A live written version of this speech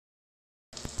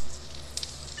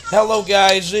Hello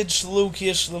guys, it's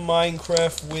Lucas the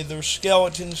Minecraft Wither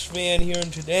Skeletons fan here,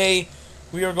 and today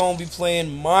we are going to be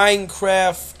playing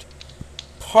Minecraft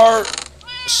Part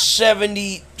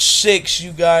 76,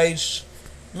 you guys.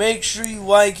 Make sure you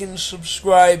like and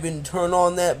subscribe and turn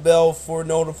on that bell for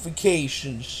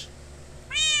notifications.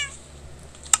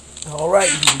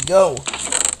 Alright, here we go.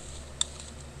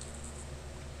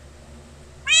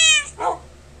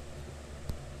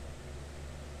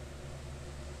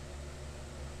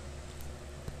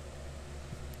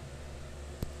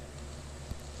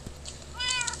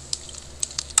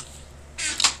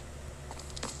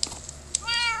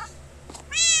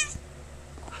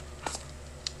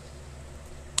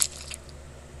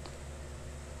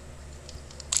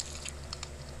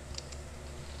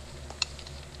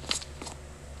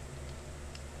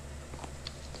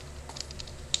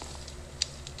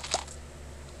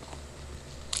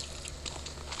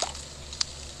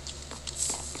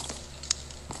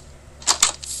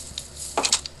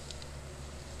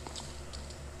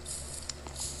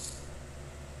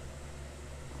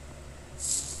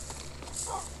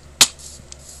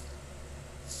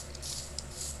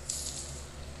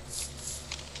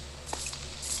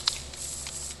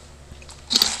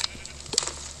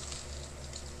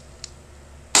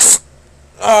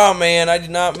 Oh man, I did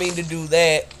not mean to do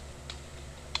that.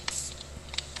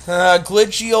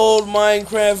 Glitchy old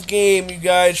Minecraft game, you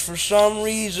guys. For some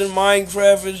reason,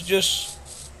 Minecraft is just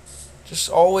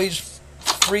always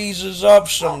freezes up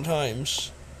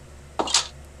sometimes. I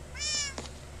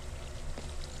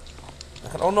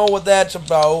don't know what that's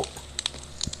about.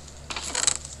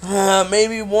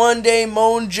 Maybe one day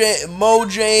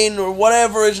Mojang or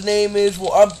whatever his name is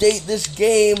will update this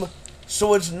game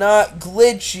so it's not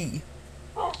glitchy.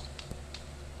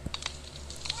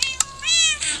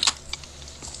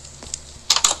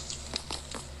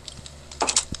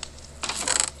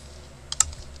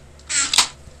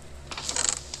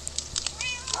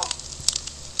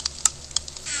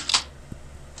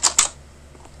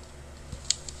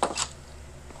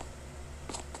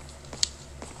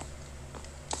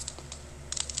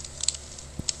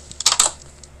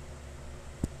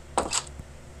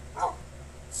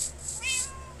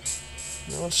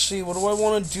 Let's see, what do I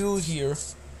want to do here?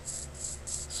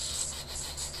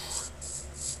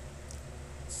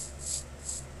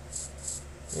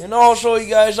 And also, you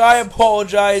guys, I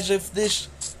apologize if this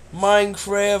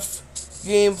Minecraft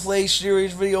gameplay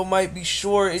series video might be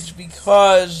short. It's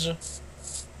because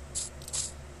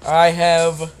I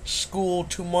have school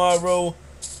tomorrow,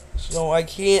 so I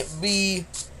can't be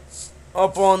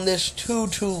up on this too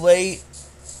late.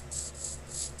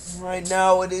 Right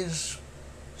now it is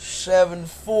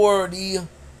 7:40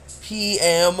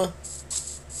 p.m.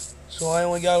 so I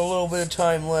only got a little bit of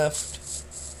time left.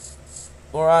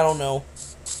 Or I don't know.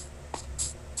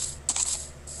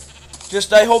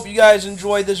 Just I hope you guys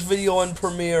enjoy this video and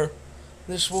premiere.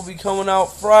 This will be coming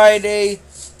out Friday,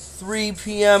 3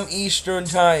 p.m. Eastern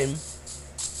Time.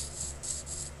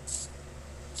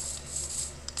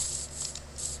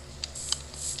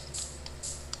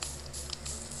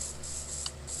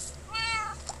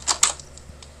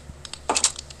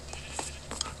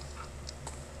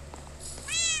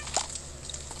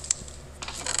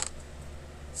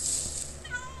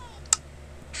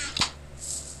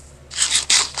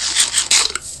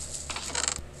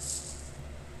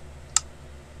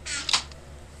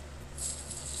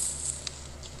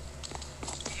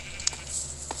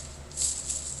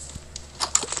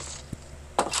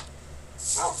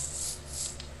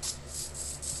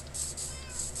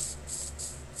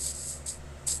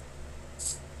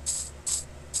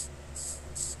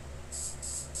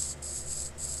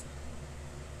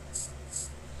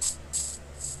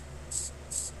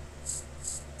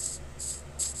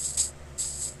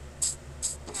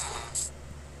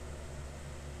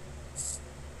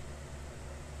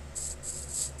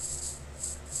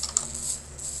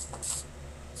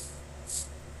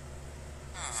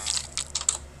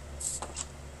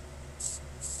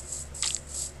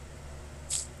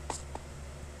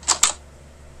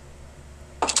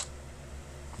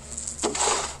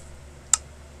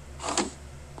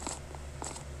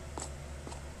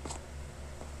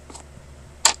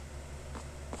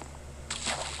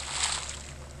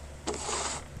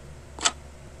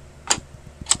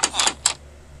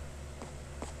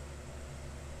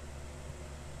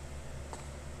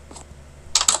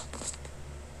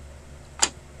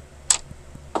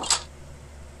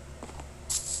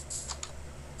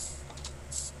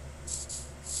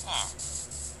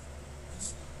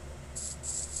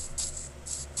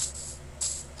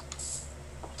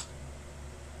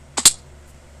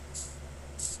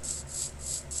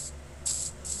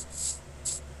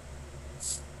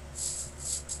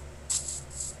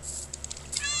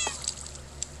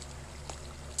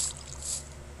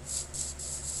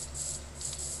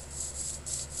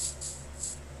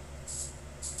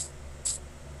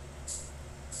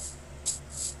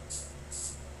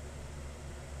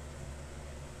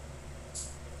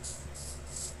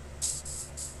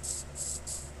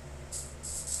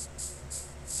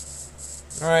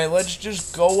 Alright, let's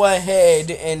just go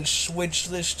ahead and switch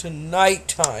this to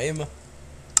nighttime.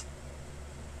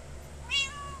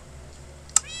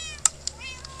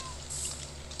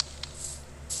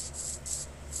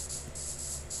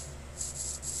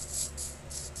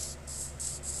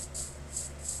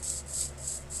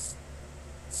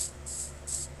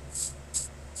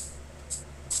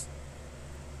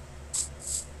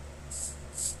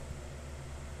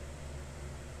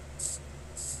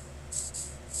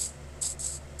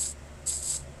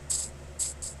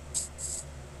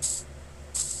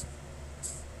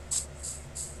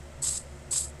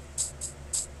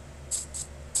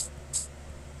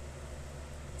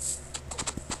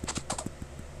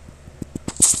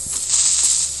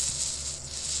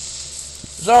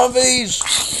 Zombies!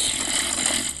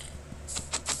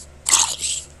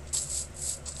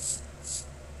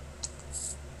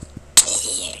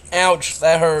 Ouch,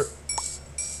 that hurt.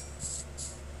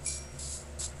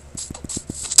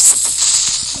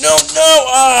 No, no!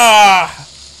 Ah!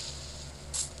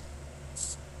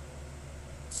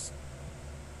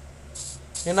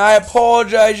 And I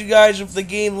apologize, you guys, if the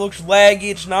game looks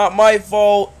laggy. It's not my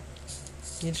fault.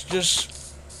 It's just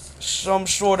some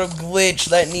sort of glitch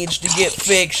that needs to get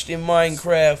fixed in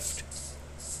Minecraft.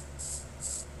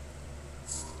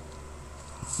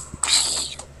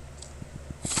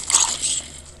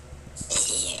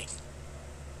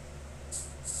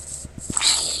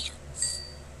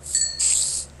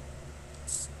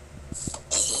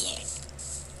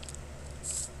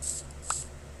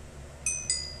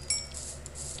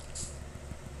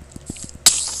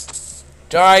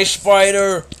 Die,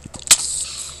 spider!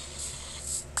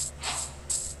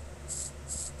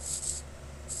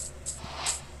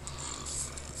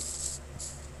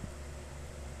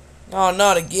 Oh,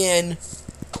 not again.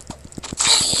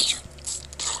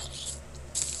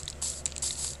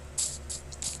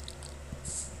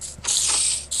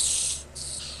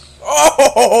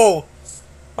 Oh!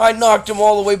 I knocked him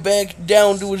all the way back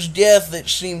down to his death, it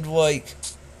seemed like.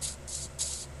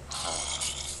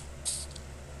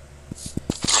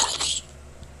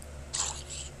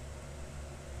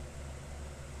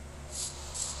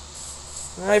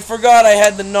 I forgot I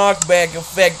had the knockback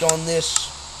effect on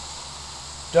this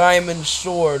diamond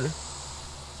sword.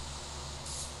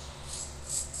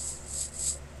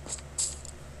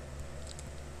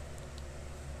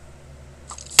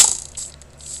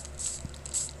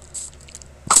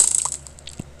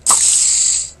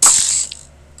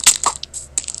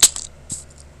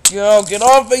 Yo, get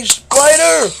off me,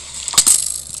 spider!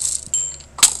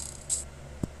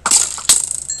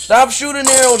 Stop shooting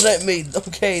arrows at me.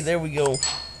 Okay, there we go.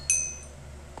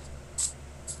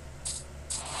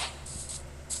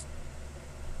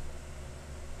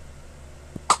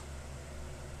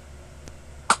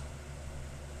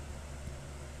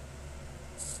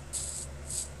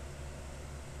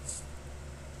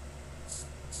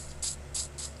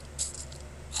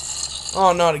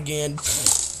 Oh, not again.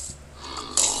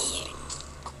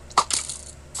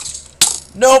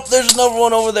 Nope, there's another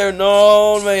one over there.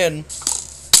 No, man.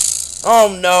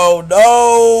 Oh, no.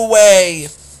 No way.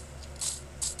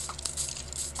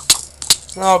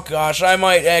 Oh, gosh. I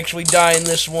might actually die in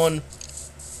this one.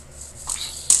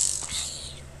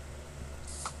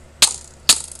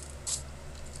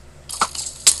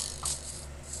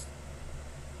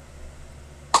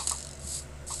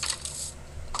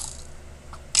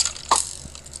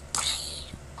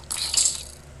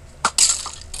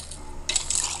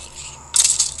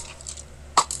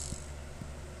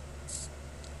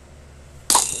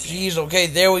 Jeez, okay,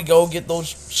 there we go. Get those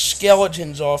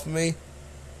skeletons off me.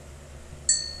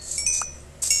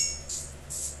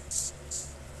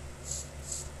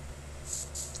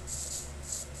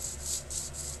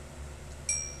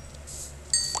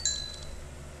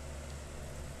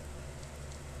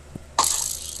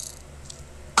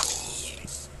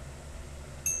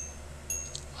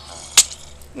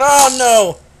 No,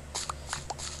 no!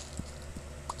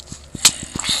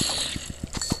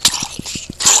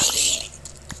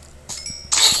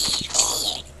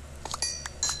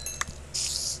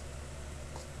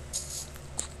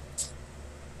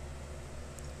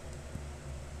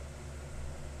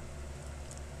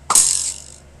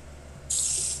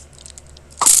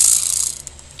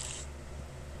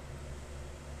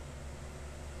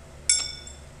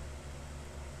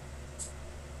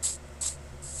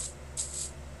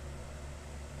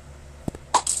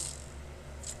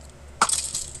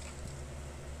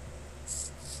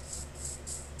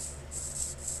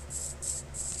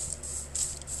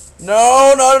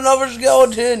 No, not another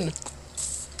skeleton!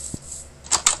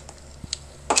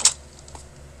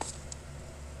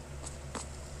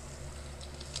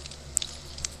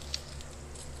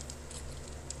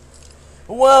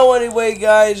 Well, anyway,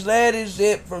 guys, that is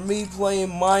it for me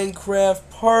playing Minecraft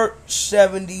Part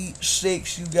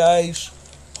 76, you guys.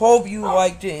 Hope you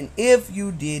liked it, and if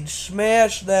you did,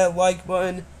 smash that like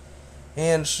button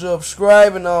and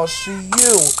subscribe, and I'll see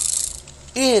you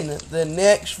in the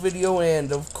next video.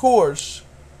 And, of course,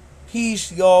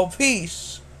 peace, y'all,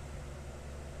 peace.